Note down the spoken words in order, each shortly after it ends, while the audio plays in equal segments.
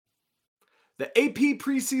The AP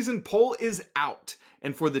preseason poll is out,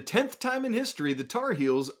 and for the 10th time in history, the Tar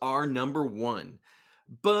Heels are number one.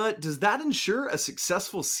 But does that ensure a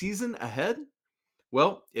successful season ahead?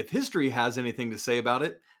 Well, if history has anything to say about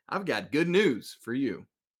it, I've got good news for you.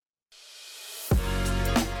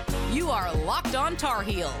 You are Locked On Tar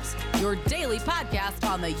Heels, your daily podcast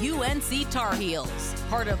on the UNC Tar Heels,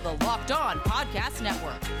 part of the Locked On Podcast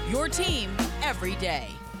Network, your team every day.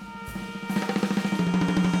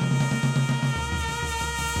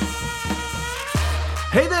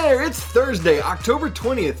 Hey there, it's Thursday, October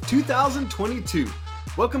 20th, 2022.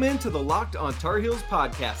 Welcome into the Locked On Tar Heels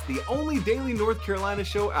podcast, the only daily North Carolina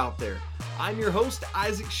show out there. I'm your host,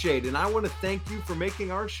 Isaac Shade, and I want to thank you for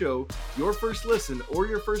making our show your first listen or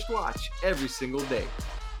your first watch every single day.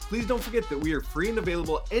 Please don't forget that we are free and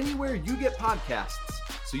available anywhere you get podcasts,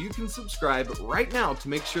 so you can subscribe right now to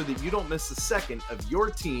make sure that you don't miss a second of your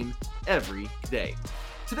team every day.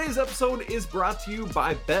 Today's episode is brought to you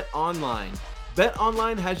by BetOnline.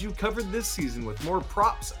 BetOnline has you covered this season with more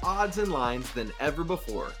props, odds, and lines than ever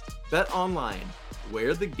before. BetOnline,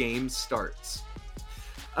 where the game starts.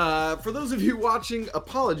 For those of you watching,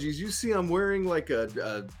 apologies. You see I'm wearing like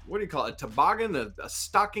a what do you call it? A toboggan, a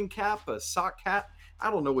stocking cap, a sock hat. I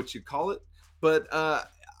don't know what you call it. But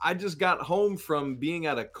I just got home from being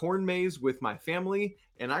at a corn maze with my family.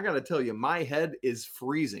 And I got to tell you, my head is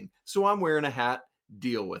freezing. So I'm wearing a hat.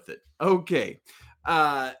 Deal with it. Okay.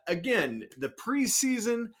 Again, the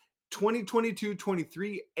preseason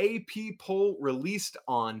 2022-23 AP poll released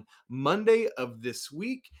on Monday of this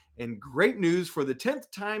week. And great news, for the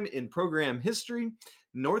 10th time in program history,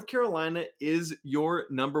 North Carolina is your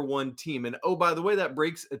number one team. And oh, by the way, that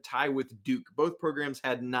breaks a tie with Duke. Both programs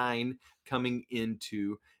had 9 coming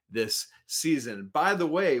into this season. By the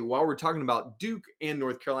way, while we're talking about Duke and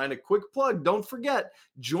North Carolina, quick plug, don't forget,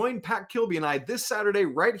 join Pat Kilby and I this Saturday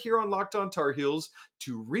right here on Locked On Tar Heels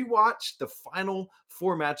to rewatch the Final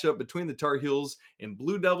Four matchup between the Tar Heels and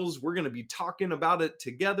Blue Devils. We're going to be talking about it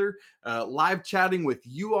together, live chatting with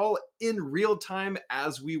you all in real time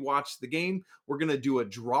as we watch the game. We're going to do a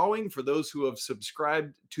drawing for those who have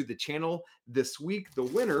subscribed to the channel this week. The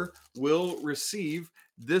winner will receive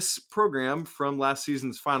this program from last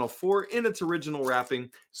season's Final Four in its original wrapping.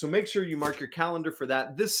 So make sure you mark your calendar for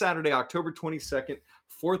that this Saturday, October 22nd,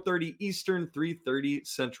 4:30 Eastern, 3:30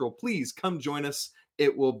 Central. Please come join us.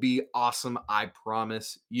 It will be awesome, I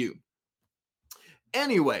promise you.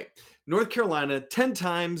 Anyway, North Carolina, 10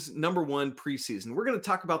 times number one preseason. We're going to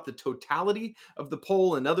talk about the totality of the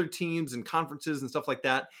poll and other teams and conferences and stuff like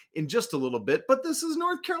that in just a little bit, but this is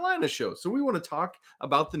North Carolina show, so we want to talk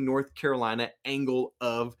about the North Carolina angle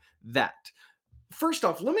of that. First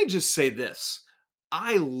off, let me just say this.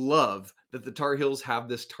 I love that the Tar Heels have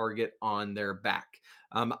this target on their back.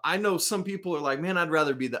 I know some people are like, man, I'd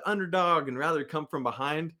rather be the underdog and rather come from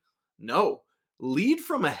behind. No, lead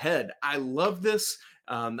from ahead. I love this.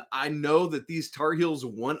 I know that these Tar Heels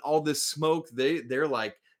want all this smoke. They're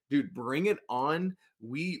like, dude, bring it on.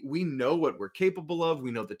 We know what we're capable of.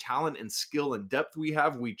 We know the talent and skill and depth we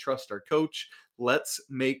have. We trust our coach. Let's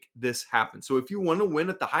make this happen. So if you want to win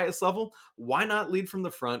at the highest level, why not lead from the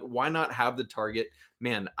front? Why not have the target?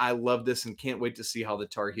 Man, I love this and can't wait to see how the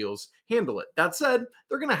Tar Heels handle it. That said,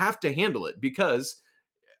 they're going to have to handle it because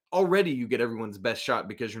already you get everyone's best shot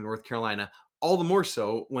because you're North Carolina, all the more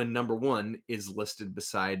so when number one is listed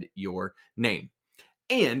beside your name.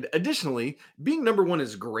 And additionally, being number one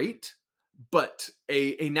is great, but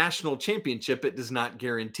a national championship, it does not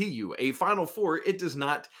guarantee you. A Final Four, it does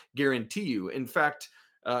not guarantee you. In fact,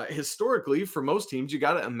 historically, for most teams, you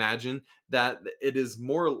got to imagine that it is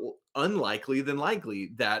more unlikely than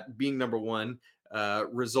likely that being number one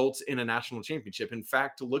results in a national championship. In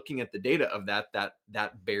fact, looking at the data of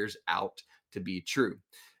that bears out to be true.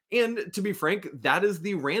 And to be frank, that is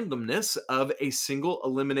the randomness of a single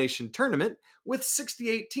elimination tournament with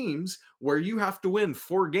 68 teams where you have to win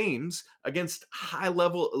 4 games against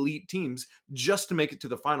high-level elite teams just to make it to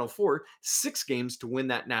the Final Four, 6 games to win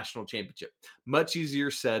that national championship. Much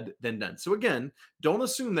easier said than done. So again, don't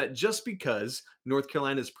assume that just because North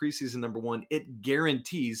Carolina's preseason number one, it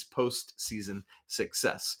guarantees postseason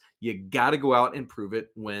success. You got to go out and prove it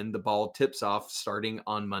when the ball tips off starting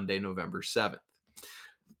on Monday, November 7th.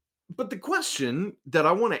 But the question that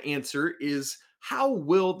I want to answer is, how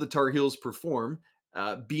will the Tar Heels perform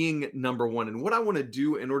being number one? And what I want to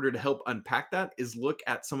do in order to help unpack that is look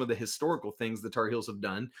at some of the historical things the Tar Heels have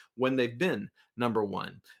done when they've been number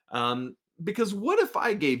one. Because what if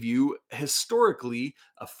I gave you historically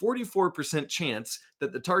a 44% chance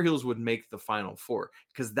that the Tar Heels would make the Final Four?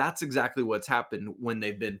 Because that's exactly what's happened when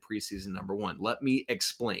they've been preseason number one. Let me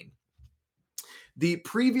explain. The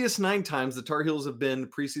previous 9 times the Tar Heels have been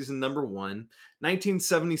preseason number 1,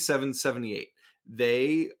 1977-78.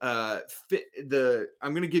 They I'm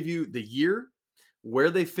going to give you the year, where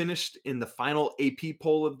they finished in the final AP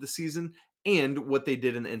poll of the season, and what they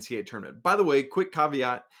did in the NCAA tournament. By the way, quick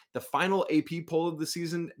caveat, the final AP poll of the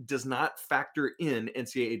season does not factor in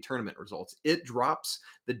NCAA tournament results. It drops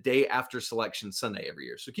the day after Selection Sunday every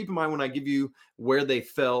year. So keep in mind when I give you where they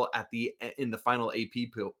fell in the final AP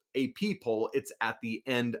poll, it's at the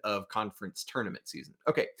end of conference tournament season.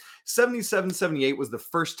 Okay, 77-78 was the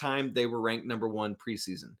first time they were ranked number 1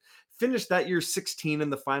 preseason. Finished that year 16 in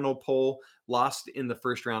the final poll, lost in the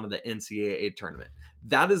first round of the NCAA tournament.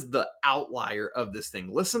 That is the outlier of this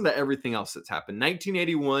thing. Listen to everything else that's happened.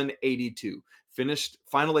 1981-82, finished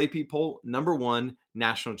final AP poll, number 1,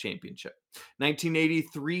 national championship.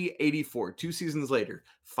 1983-84, 2 seasons later,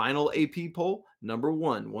 final AP poll, number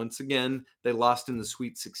 1. Once again, they lost in the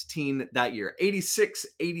Sweet 16 that year.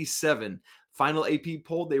 86-87, final AP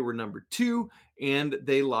poll, they were number 2, and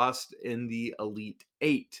they lost in the Elite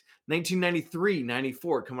 8.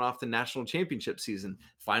 1993-94, coming off the national championship season.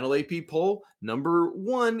 Final AP poll, number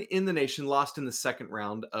 1 in the nation, lost in the second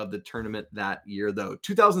round of the tournament that year, though.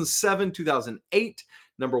 2007-2008,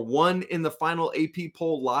 number 1 in the final AP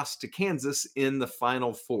poll, lost to Kansas in the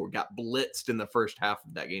Final Four. Got blitzed in the first half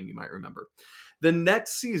of that game, you might remember. The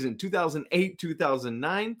next season,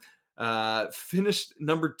 2008-2009, finished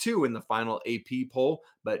number 2 in the final AP poll,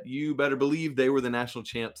 but you better believe they were the national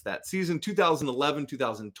champs that season.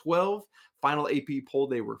 2011-2012, final AP poll,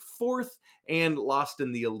 they were 4th and lost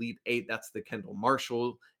in the Elite 8. That's the Kendall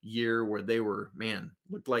Marshall year where they were,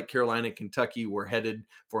 looked like Carolina and Kentucky were headed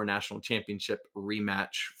for a national championship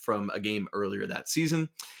rematch from a game earlier that season.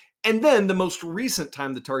 And then the most recent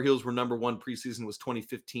time the Tar Heels were number 1 preseason was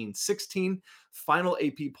 2015-16. Final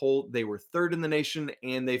AP poll, they were 3rd in the nation,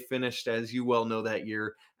 and they finished, as you well know, that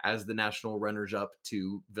year as the national runners-up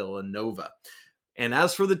to Villanova. And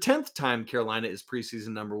as for the 10th time Carolina is preseason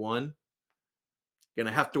number 1, going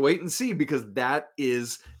to have to wait and see, because that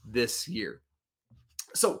is this year.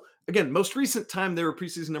 So, again, most recent time they were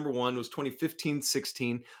preseason number 1 was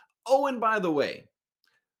 2015-16. Oh, and by the way,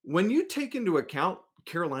 when you take into account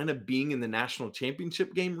Carolina being in the national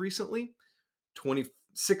championship game recently,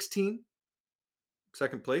 2016,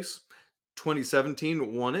 second place,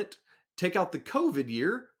 2017, won it. Take out the COVID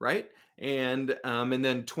year, right? And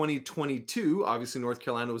then 2022, obviously North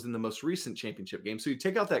Carolina was in the most recent championship game. So you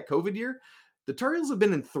take out that COVID year, the Tar Heels have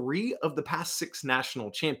been in 3 of the past 6 national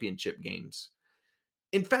championship games.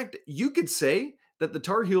 In fact, you could say that the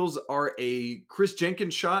Tar Heels are a Chris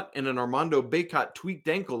Jenkins shot and an Armando Bacot tweaked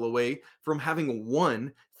ankle away from having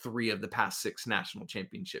won 3 of the past 6 national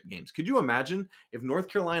championship games. Could you imagine if North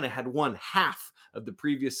Carolina had won half of the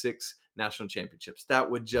previous 6 national championships? That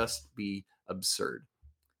would just be absurd.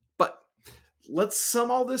 But let's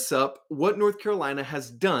sum all this up, what North Carolina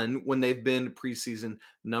has done when they've been preseason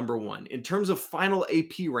number 1. In terms of final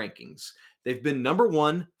AP rankings, they've been number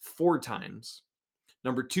 1 4 times.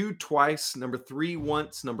 Number 2 twice, number 3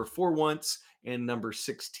 once, number 4 once, and number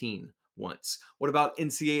 16 once. What about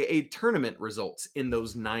NCAA tournament results in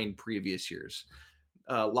those 9 previous years?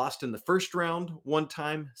 Lost in the first round 1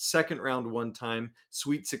 time, second round 1 time,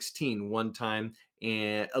 Sweet 16 1 time,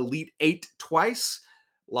 and Elite 8 twice.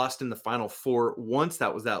 Lost in the Final Four once.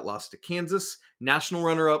 That was that loss to Kansas. National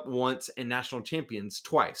runner-up once, and national champions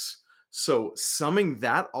twice. So summing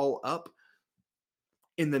that all up,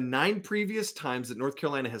 in the 9 previous times that North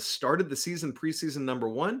Carolina has started the season preseason number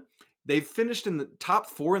 1, they've finished in the top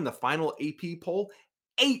 4 in the final AP poll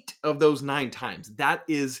 8 of those 9 times. That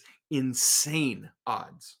is insane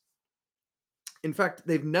odds. In fact,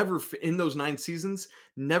 they've never, in those 9 seasons,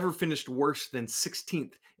 never finished worse than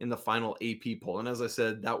 16th in the final AP poll. And as I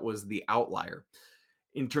said, that was the outlier.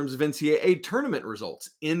 In terms of NCAA tournament results,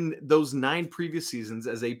 in those 9 previous seasons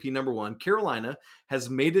as AP number 1, Carolina has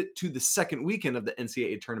made it to the second weekend of the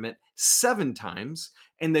NCAA tournament 7 times,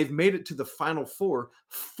 and they've made it to the Final Four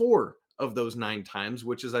 4 of those 9 times,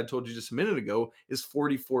 which, as I told you just a minute ago, is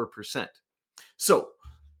 44%. So,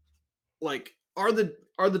 are the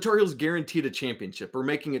Tar Heels guaranteed a championship or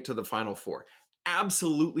making it to the Final Four?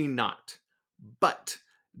 Absolutely not. But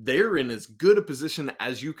they're in as good a position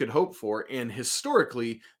as you could hope for. And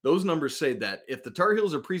historically, those numbers say that if the Tar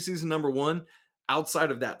Heels are preseason number 1,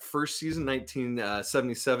 outside of that first season,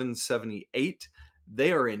 1977-78,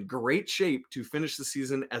 they are in great shape to finish the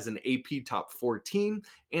season as an AP top 4 team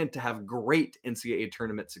and to have great NCAA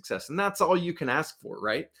tournament success. And that's all you can ask for,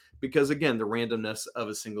 right? Because again, the randomness of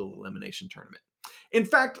a single elimination tournament. In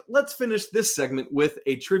fact, let's finish this segment with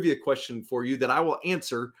a trivia question for you that I will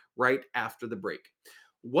answer right after the break.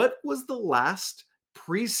 What was the last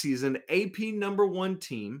preseason AP number one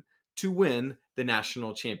team to win the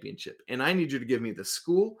national championship? And I need you to give me the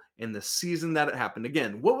school and the season that it happened.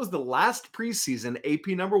 Again, what was the last preseason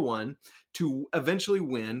AP number one to eventually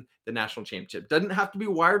win the national championship? Doesn't have to be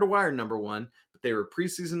wire to wire number one, but they were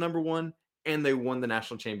preseason number one and they won the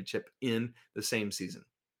national championship in the same season.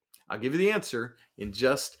 I'll give you the answer in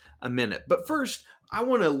just a minute. But first, I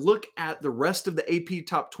want to look at the rest of the AP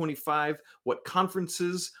Top 25, what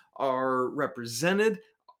conferences are represented.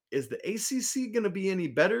 Is the ACC going to be any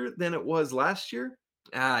better than it was last year?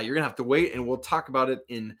 You're going to have to wait, and we'll talk about it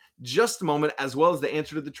in just a moment, as well as the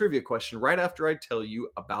answer to the trivia question right after I tell you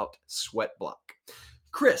about Sweat Block.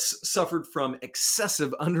 Chris suffered from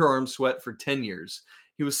excessive underarm sweat for 10 years.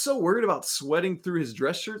 He was so worried about sweating through his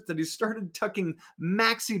dress shirt that he started tucking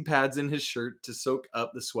maxi pads in his shirt to soak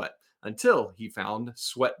up the sweat until he found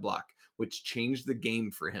Sweat Block, which changed the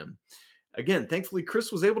game for him. Again, thankfully,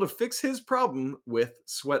 Chris was able to fix his problem with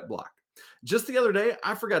Sweat Block. Just the other day,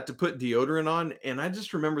 I forgot to put deodorant on, and I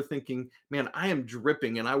just remember thinking, man, I am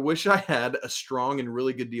dripping, and I wish I had a strong and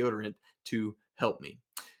really good deodorant to help me.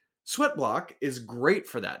 Sweat Block is great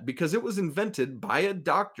for that because it was invented by a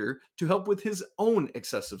doctor to help with his own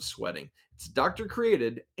excessive sweating. It's doctor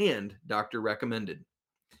created and doctor recommended.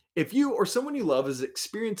 If you or someone you love is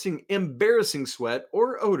experiencing embarrassing sweat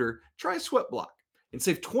or odor, try Sweat Block and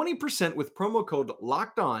save 20% with promo code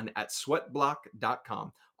Locked On at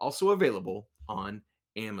sweatblock.com. Also available on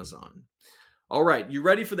Amazon. All right, you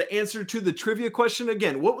ready for the answer to the trivia question?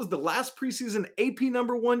 Again, what was the last preseason AP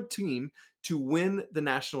number one team to win the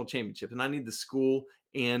national championship? And I need the school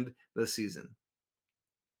and the season.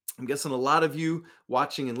 I'm guessing a lot of you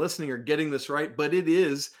watching and listening are getting this right, but it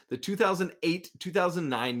is the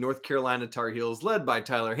 2008-2009 North Carolina Tar Heels, led by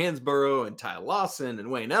Tyler Hansborough and Ty Lawson and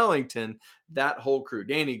Wayne Ellington. That whole crew,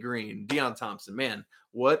 Danny Green, Deion Thompson, man,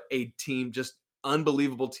 what a team. Just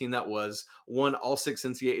unbelievable team that was. Won all 6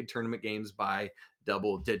 NCAA tournament games by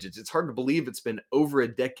double digits. It's hard to believe it's been over a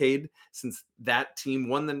decade since that team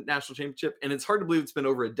won the national championship, and it's hard to believe it's been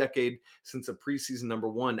over a decade since a preseason number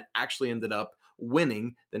one actually ended up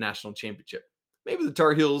winning the national championship. Maybe the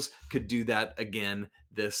Tar Heels could do that again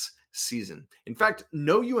this season. In fact,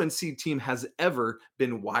 no UNC team has ever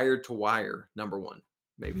been wire to wire number one.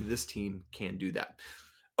 Maybe this team can do that.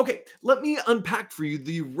 Okay, let me unpack for you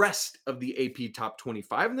the rest of the AP Top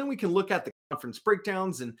 25, and then we can look at the conference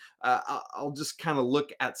breakdowns, and I'll just kind of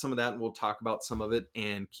look at some of that, and we'll talk about some of it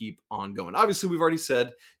and keep on going. Obviously, we've already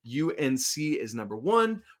said UNC is number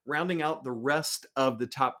one, rounding out the rest of the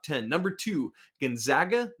top 10. Number 2,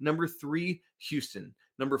 Gonzaga. Number 3, Houston.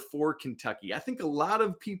 Number 4, Kentucky. I think a lot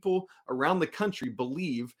of people around the country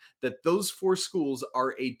believe that those 4 schools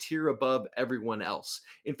are a tier above everyone else.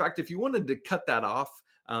 In fact, if you wanted to cut that off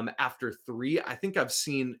after 3, I think I've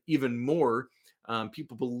seen even more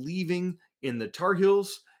people believing in the Tar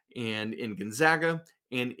Heels and in Gonzaga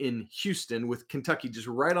and in Houston, with Kentucky just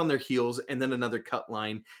right on their heels, and then another cut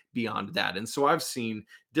line beyond that. And so I've seen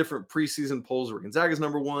different preseason polls where Gonzaga's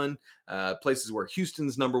number one, places where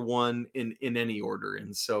Houston's number one in any order.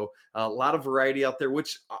 And so a lot of variety out there,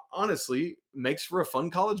 which honestly makes for a fun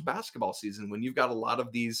college basketball season when you've got a lot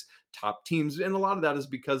of these top teams. And a lot of that is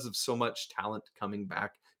because of so much talent coming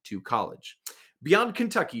back to college. Beyond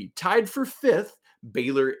Kentucky, tied for 5th,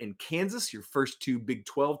 Baylor and Kansas, your first 2 Big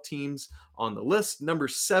 12 teams on the list. Number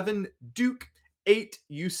 7, Duke. 8,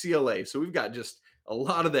 UCLA. So we've got just a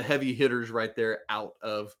lot of the heavy hitters right there out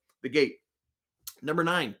of the gate. Number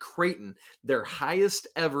 9, Creighton, their highest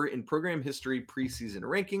ever in program history preseason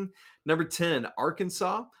ranking. Number 10,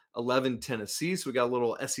 Arkansas. 11, Tennessee. So we got a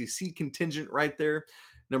little SEC contingent right there.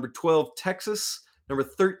 Number 12, Texas. Number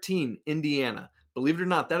 13, Indiana. Believe it or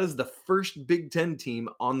not, that is the first Big Ten team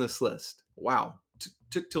on this list. Wow.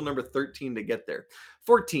 Took till number 13 to get there.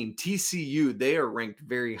 14, TCU. They are ranked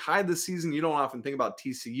very high this season. You don't often think about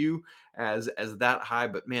TCU as that high,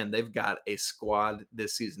 but man, they've got a squad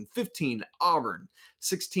this season. 15, Auburn.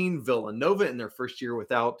 16, Villanova in their first year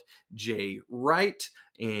without Jay Wright.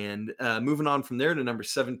 And moving on from there to number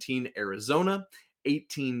 17, Arizona.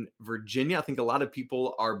 18, Virginia. I think a lot of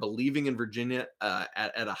people are believing in Virginia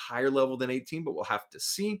at a higher level than 18, but we'll have to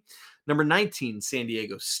see. Number 19, San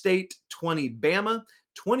Diego State. 20, Bama.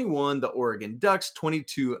 21, the Oregon Ducks.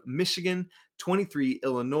 22, Michigan. 23,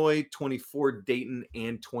 Illinois. 24, Dayton.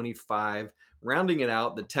 And 25, rounding it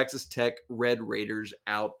out, the Texas Tech Red Raiders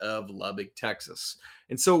out of Lubbock, Texas.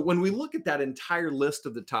 And so when we look at that entire list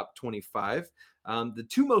of the top 25, the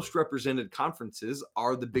two most represented conferences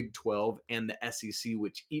are the Big 12 and the SEC,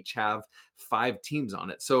 which each have 5 teams on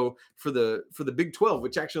it. So for the Big 12,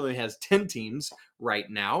 which actually only has 10 teams right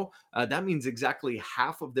now, that means exactly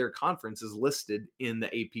half of their conference is listed in the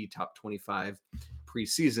AP Top 25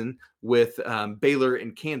 preseason, with Baylor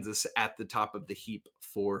and Kansas at the top of the heap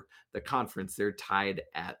for the conference. They're tied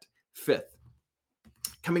at 5th.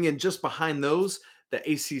 Coming in just behind those, the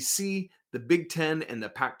ACC, the Big 10, and the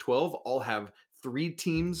Pac-12 all have 3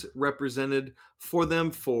 teams represented for them.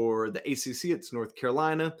 For the ACC, it's North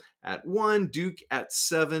Carolina at 1, Duke at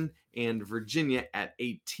 7, and Virginia at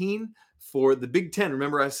 18. For the Big 10,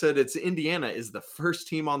 remember I said it's Indiana is the first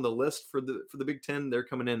team on the list for the Big 10. They're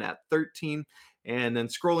coming in at 13. And then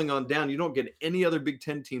scrolling on down, you don't get any other Big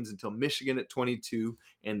 10 teams until Michigan at 22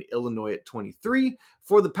 and Illinois at 23.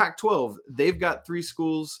 For the Pac-12, they've got 3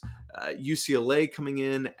 schools, UCLA coming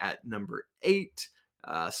in at number 8.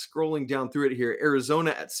 Scrolling down through it here,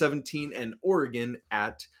 Arizona at 17 and Oregon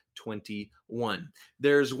at 21.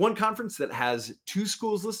 There's one conference that has 2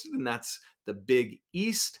 schools listed, and that's the Big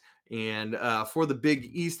East. And for the Big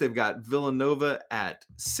East, they've got Villanova at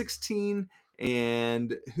 16.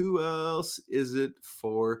 And who else is it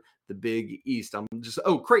for the Big East?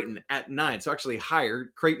 Creighton at 9. So actually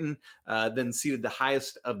higher. Creighton then seated the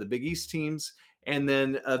highest of the Big East teams. And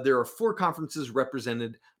then there are 4 conferences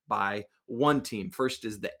represented by 1 team. First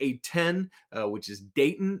is the A10, which is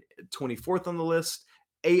Dayton, 24th on the list.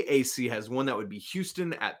 AAC has 1, that would be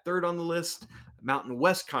Houston at 3rd on the list. Mountain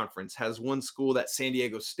West Conference has 1 school, that's San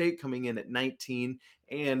Diego State, coming in at 19.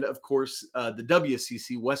 And of course, the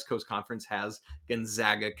WCC West Coast Conference has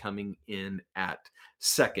Gonzaga coming in at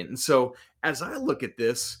 2nd. And so as I look at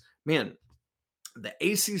this, man, the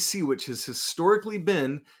ACC, which has historically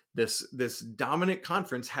been this dominant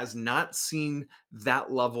conference, has not seen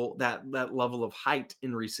that level of height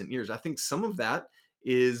in recent years. I think some of that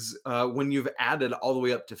is when you've added all the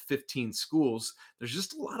way up to 15 schools, there's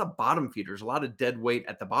just a lot of bottom feeders, a lot of dead weight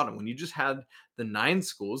at the bottom. When you just had the 9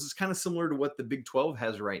 schools, it's kind of similar to what the Big 12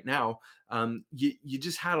 has right now. You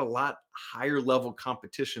just had a lot higher level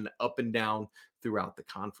competition up and down throughout the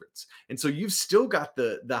conference. And so you've still got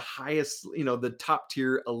the highest, the top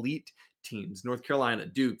tier elite teams. North Carolina,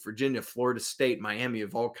 Duke, Virginia, Florida State, Miami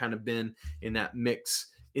have all kind of been in that mix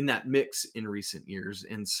in recent years.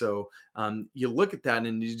 And so you look at that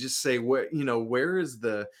and you just say, where is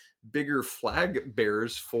the bigger flag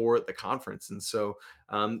bearers for the conference? And so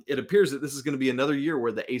it appears that this is going to be another year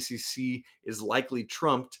where the ACC is likely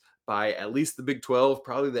trumped by at least the Big 12,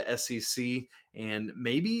 probably the SEC, and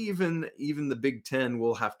maybe even the Big 10.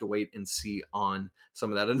 We'll have to wait and see on some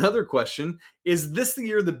of that. Another question, is this the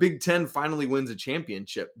year the Big 10 finally wins a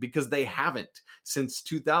championship? Because they haven't since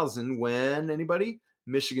 2000, when anybody?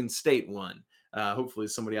 Michigan State won. Hopefully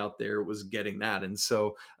somebody out there was getting that. And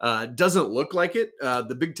so doesn't look like it.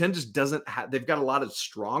 The Big 10 just doesn't have, they've got a lot of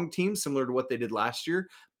strong teams similar to what they did last year,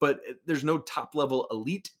 but there's no top level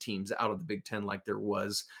elite teams out of the Big 10 like there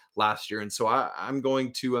was last year. And so I'm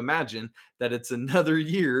going to imagine that it's another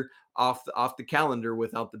year off the calendar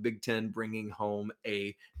without the Big 10 bringing home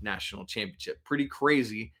a national championship. Pretty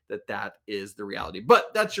crazy that is the reality.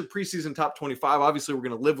 But that's your preseason top 25. Obviously, we're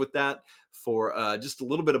going to live with that for just a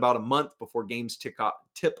little bit, about a month before games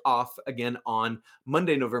tip off again on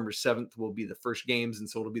Monday, November 7th will be the first games. And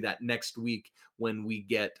so it'll be that next week when we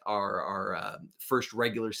get our first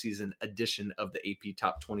regular season edition of the AP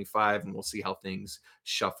Top 25, and we'll see how things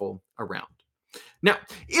shuffle around. Now,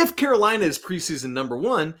 if Carolina is preseason number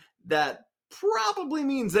 1, that probably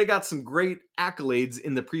means they got some great accolades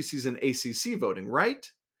in the preseason ACC voting, right?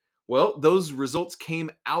 Well, those results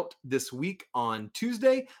came out this week on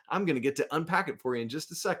Tuesday. I'm going to get to unpack it for you in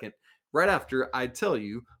just a second, right after I tell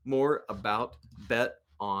you more about Bet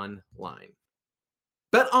Online.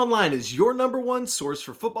 Bet Online is your number 1 source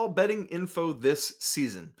for football betting info this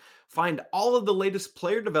season. Find all of the latest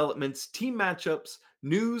player developments, team matchups,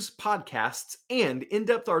 news, podcasts, and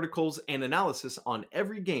in-depth articles and analysis on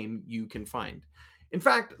every game you can find. In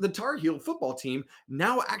fact, the Tar Heel football team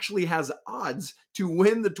now actually has odds to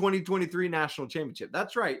win the 2023 national championship.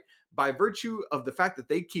 That's right. By virtue of the fact that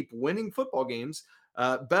they keep winning football games,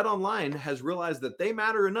 Bet Online has realized that they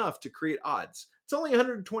matter enough to create odds. It's only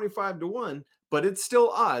 125 to 1, but it's still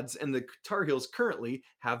odds, and the Tar Heels currently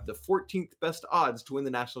have the 14th best odds to win the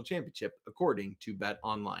national championship, according to Bet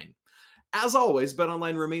Online. As always, Bet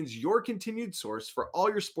Online remains your continued source for all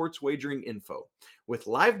your sports wagering info, with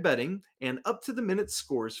live betting and up-to-the-minute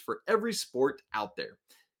scores for every sport out there.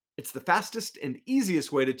 It's the fastest and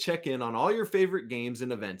easiest way to check in on all your favorite games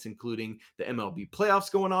and events, including the MLB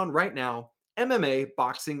playoffs going on right now, MMA,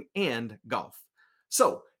 boxing, and golf.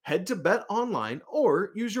 So head to Bet Online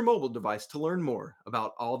or use your mobile device to learn more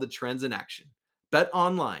about all the trends in action. Bet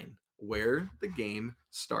Online, where the game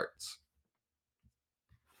starts.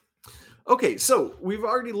 Okay, so we've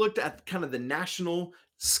already looked at kind of the national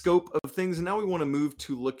scope of things, and now we want to move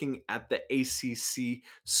to looking at the ACC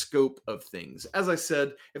scope of things. As I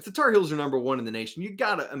said, if the Tar Heels are number one in the nation, you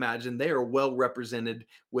got to imagine they are well represented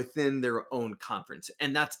within their own conference,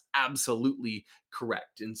 and that's absolutely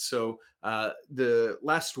correct. And so the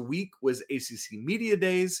last week was ACC Media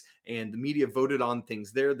Days, and the media voted on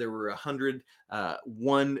things there. There were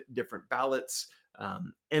 101 different ballots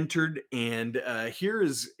entered, and here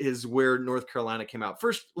is where North Carolina came out.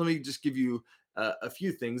 First, let me just give you a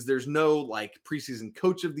few things. There's no like preseason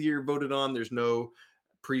coach of the year voted on. There's no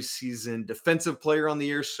preseason defensive player on the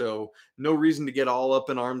year, so no reason to get all up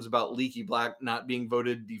in arms about Leaky Black not being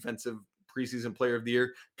voted defensive preseason player of the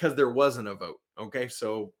year because there wasn't a vote. Okay,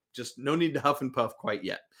 so just no need to huff and puff quite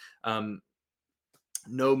yet.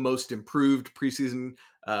 No most improved preseason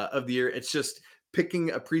of the year. It's just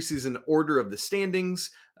picking a preseason order of the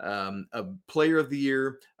standings, a player of the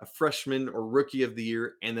year, a freshman or rookie of the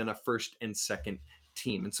year, and then a first and second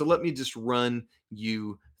team. And so let me just run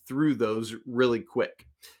you through those really quick.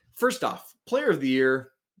 First off, player of the year,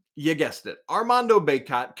 you guessed it, Armando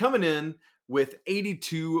Bacot coming in with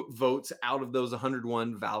 82 votes out of those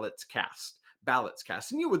 101 ballots cast.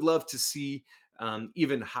 And you would love to see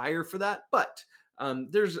even higher for that, but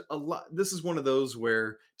there's a lot. This is one of those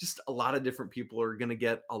where just a lot of different people are going to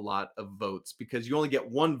get a lot of votes because you only get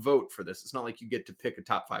one vote for this. It's not like you get to pick a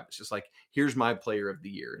top five. It's just like, here's my player of the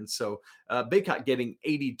year. And so Bacot getting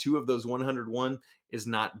 82 of those 101 is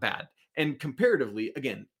not bad. And comparatively,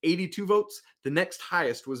 again, 82 votes. The next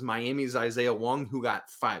highest was Miami's Isaiah Wong, who got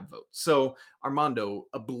 5 votes. So Armando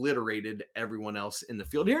obliterated everyone else in the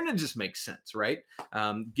field here, and it just makes sense, right?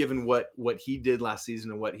 Given what he did last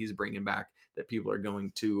season and what he's bringing back, that people are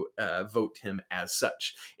going to vote him as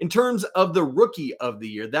such. In terms of the rookie of the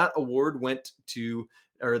year, that award went to,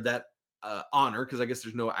 or that honor, because I guess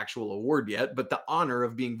there's no actual award yet, but the honor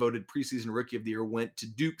of being voted preseason rookie of the year went to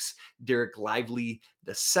Duke's Derek Lively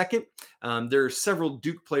II. There are several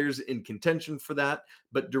Duke players in contention for that,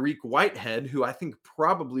 but Dariq Whitehead, who I think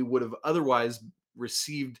probably would have otherwise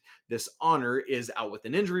received this honor, is out with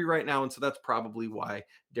an injury right now, and so that's probably why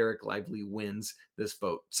Derek Lively wins this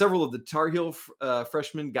vote. Several of the Tar Heel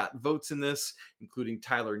freshmen got votes in this, including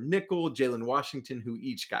Tyler Nickel, Jalen Washington, who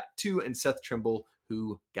each got 2, and Seth Trimble,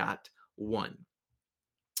 who got 1.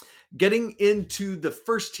 Getting into the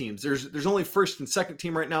first teams, there's only first and second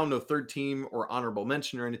team right now, no third team or honorable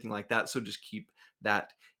mention or anything like that, so just keep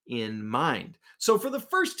that in mind. So for the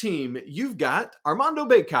first team, you've got Armando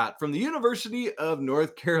Bacot from the University of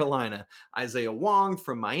North Carolina, Isaiah Wong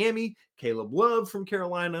from Miami, Caleb Love from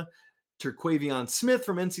Carolina, Terquavion Smith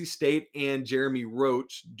from NC State, and Jeremy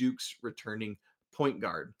Roach, Duke's returning point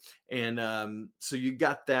guard. And so you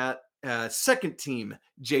got that. Second team,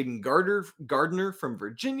 Jaden Gardner from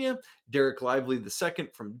Virginia, Derek Lively II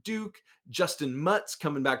from Duke, Justin Mutz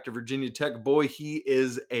coming back to Virginia Tech. Boy, he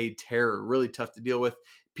is a terror, really tough to deal with.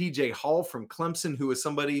 PJ Hall from Clemson, who is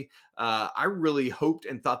somebody I really hoped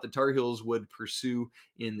and thought the Tar Heels would pursue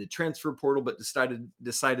in the transfer portal, but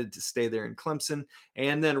decided to stay there in Clemson.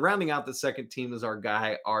 And then rounding out the second team is our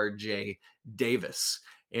guy, RJ Davis.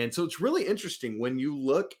 And so it's really interesting when you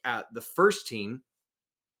look at the first team.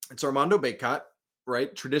 It's Armando Bacot,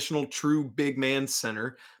 right? Traditional, true big man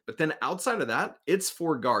center. But then outside of that, it's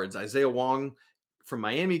 4 guards. Isaiah Wong from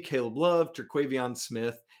Miami, Caleb Love, Terquavion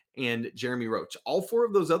Smith, and Jeremy Roach. All 4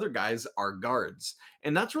 of those other guys are guards.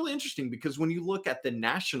 And that's really interesting because when you look at the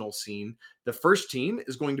national scene, the first team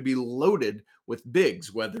is going to be loaded with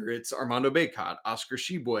bigs, whether it's Armando Bacot, Oscar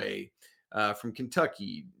Tshiebwe from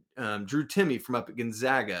Kentucky, Drew Timme from up at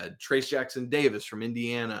Gonzaga, Trace Jackson Davis from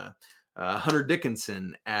Indiana, Hunter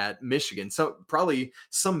Dickinson at Michigan. So probably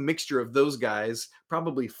some mixture of those guys,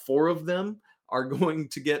 probably 4 of them are going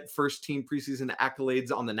to get first team preseason accolades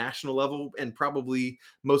on the national level. And probably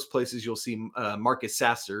most places you'll see Marcus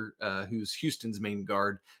Sasser, who's Houston's main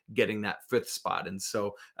guard, getting that 5th spot. And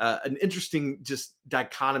so an interesting just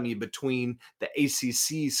dichotomy between the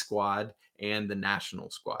ACC squad and the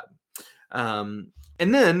national squad.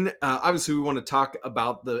 And then obviously we want to talk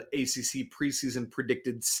about the ACC preseason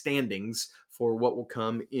predicted standings for what will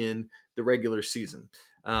come in the regular season.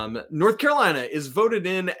 North Carolina is voted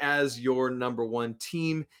in as your number 1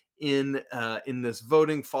 team in this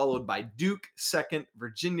voting, followed by Duke 2nd,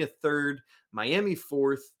 Virginia 3rd, Miami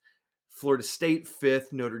 4th, Florida State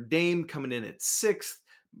 5th, Notre Dame coming in at 6th,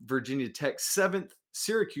 Virginia Tech 7th,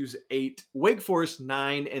 Syracuse 8, Wake Forest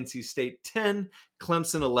 9, NC State 10,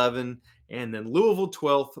 Clemson 11, and then Louisville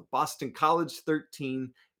 12th, Boston College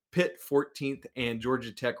 13, Pitt 14th, and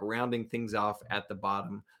Georgia Tech rounding things off at the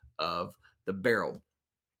bottom of the barrel.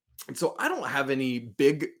 And so I don't have any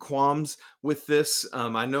big qualms with this.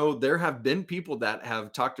 I know there have been people that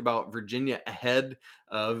have talked about Virginia ahead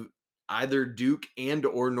of either Duke and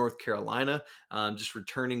or North Carolina, just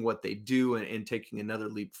returning what they do and taking another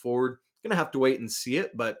leap forward. Going to have to wait and see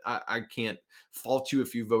it, but I can't fault you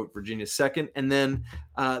if you vote Virginia second. And then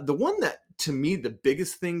the one that, to me, the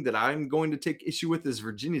biggest thing that I'm going to take issue with is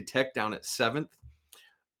Virginia Tech down at 7th.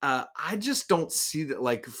 I just don't see that.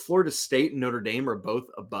 Like, Florida State and Notre Dame are both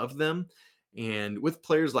above them. And with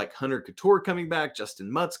players like Hunter Couture coming back,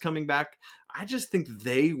 Justin Mutz coming back, I just think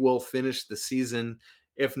they will finish the season,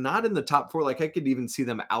 if not in the top 4. Like, I could even see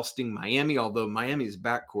them ousting Miami, although Miami's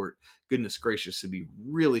backcourt, goodness gracious, would be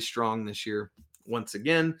really strong this year once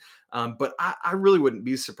again. But I really wouldn't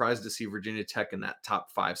be surprised to see Virginia Tech in that top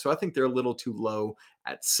 5. So I think they're a little too low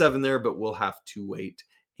at 7 there, but we'll have to wait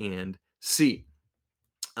and see.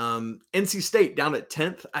 NC State down at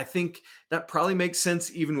 10th. I think that probably makes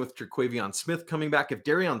sense even with Terquavion Smith coming back. If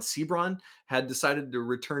Darion Sebron had decided to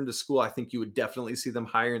return to school, I think you would definitely see them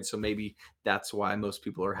higher. And so maybe that's why most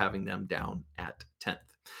people are having them down at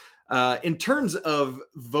 10th. In terms of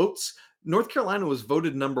votes, North Carolina was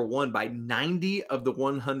voted number 1 by 90 of the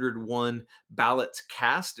 101 ballots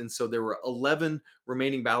cast. And so there were 11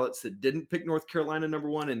 remaining ballots that didn't pick North Carolina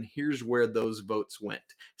number 1. And here's where those votes went: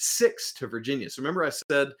 6 to Virginia. So remember I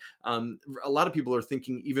said a lot of people are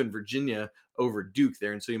thinking even Virginia over Duke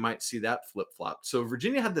there. And so you might see that flip-flop. So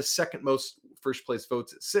Virginia had the second most first place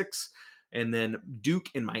votes at 6. And then Duke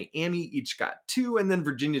and Miami each got 2. And then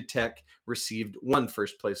Virginia Tech received 1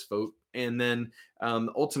 first place vote. And then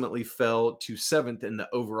ultimately fell to 7th in the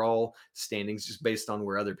overall standings, just based on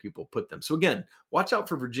where other people put them. So again, watch out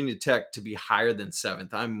for Virginia Tech to be higher than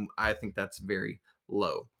 7th. I think that's very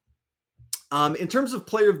low. In terms of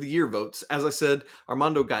player of the year votes, as I said,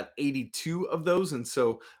 Armando got 82 of those. And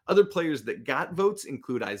so other players that got votes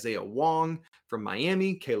include Isaiah Wong from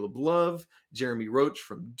Miami, Caleb Love, Jeremy Roach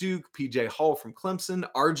from Duke, PJ Hall from Clemson,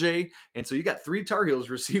 RJ. And so you got 3 Tar Heels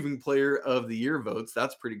receiving player of the year votes.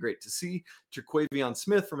 That's pretty great to see. Terquavion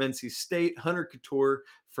Smith from NC State, Hunter Couture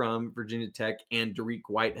from Virginia Tech, and Dariq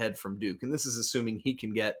Whitehead from Duke. And this is assuming he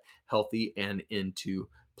can get healthy and into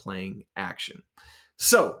playing action.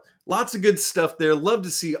 So lots of good stuff there. Love to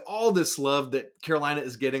see all this love that Carolina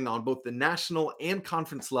is getting on both the national and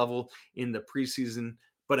conference level in the preseason.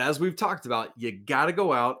 But as we've talked about, you got to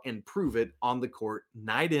go out and prove it on the court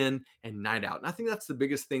night in and night out. And I think that's the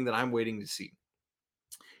biggest thing that I'm waiting to see.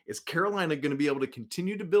 Is Carolina going to be able to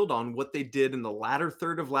continue to build on what they did in the latter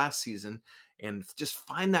third of last season and just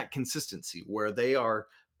find that consistency where they are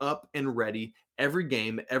up and ready every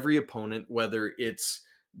game, every opponent, whether it's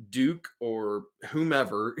Duke or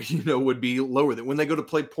whomever, would be lower than when they go to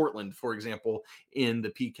play Portland, for example, in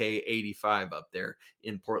the PK 85 up there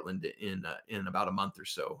in Portland in about a month or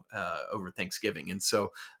so over Thanksgiving. And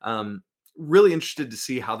so really interested to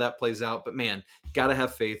see how that plays out. But man, got to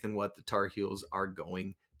have faith in what the Tar Heels are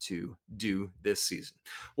going to do this season.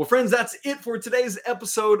 Well, friends, that's it for today's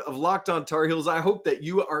episode of Locked On Tar Heels. I hope that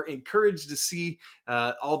you are encouraged to see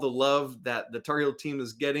all the love that the Tar Heel team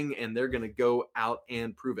is getting, and they're going to go out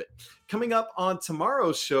and prove it. Coming up on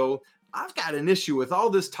tomorrow's show, I've got an issue with all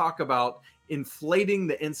this talk about inflating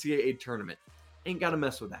the NCAA tournament. Ain't got to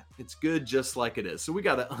mess with that. It's good just like it is. So we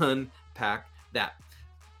got to unpack that.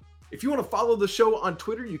 If you want to follow the show on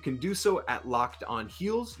Twitter, you can do so at Locked On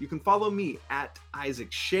Heels. You can follow me at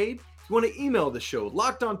Isaac Shade. If you want to email the show,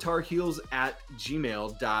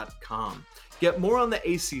 lockedontarheels@gmail.com. Get more on the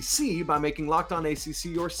ACC by making Locked On ACC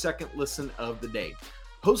your second listen of the day.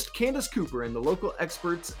 Host Candace Cooper and the local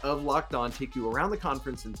experts of Locked On take you around the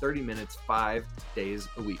conference in 30 minutes, 5 days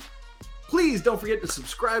a week. Please don't forget to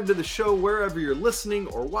subscribe to the show wherever you're listening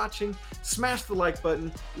or watching. Smash the like button.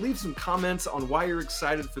 Leave some comments on why you're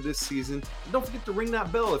excited for this season. And don't forget to ring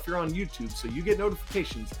that bell if you're on YouTube so you get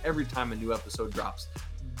notifications every time a new episode drops.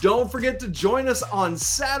 Don't forget to join us on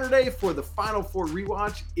Saturday for the Final Four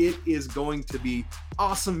rewatch. It is going to be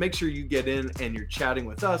awesome. Make sure you get in and you're chatting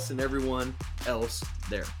with us and everyone else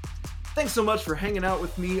there. Thanks so much for hanging out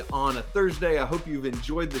with me on a Thursday. I hope you've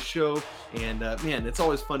enjoyed the show. And man, it's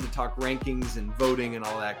always fun to talk rankings and voting and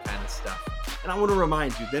all that kind of stuff. And I want to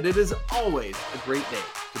remind you that it is always a great day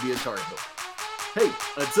to be a Tar Heel. Hey,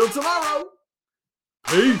 until tomorrow,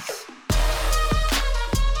 peace.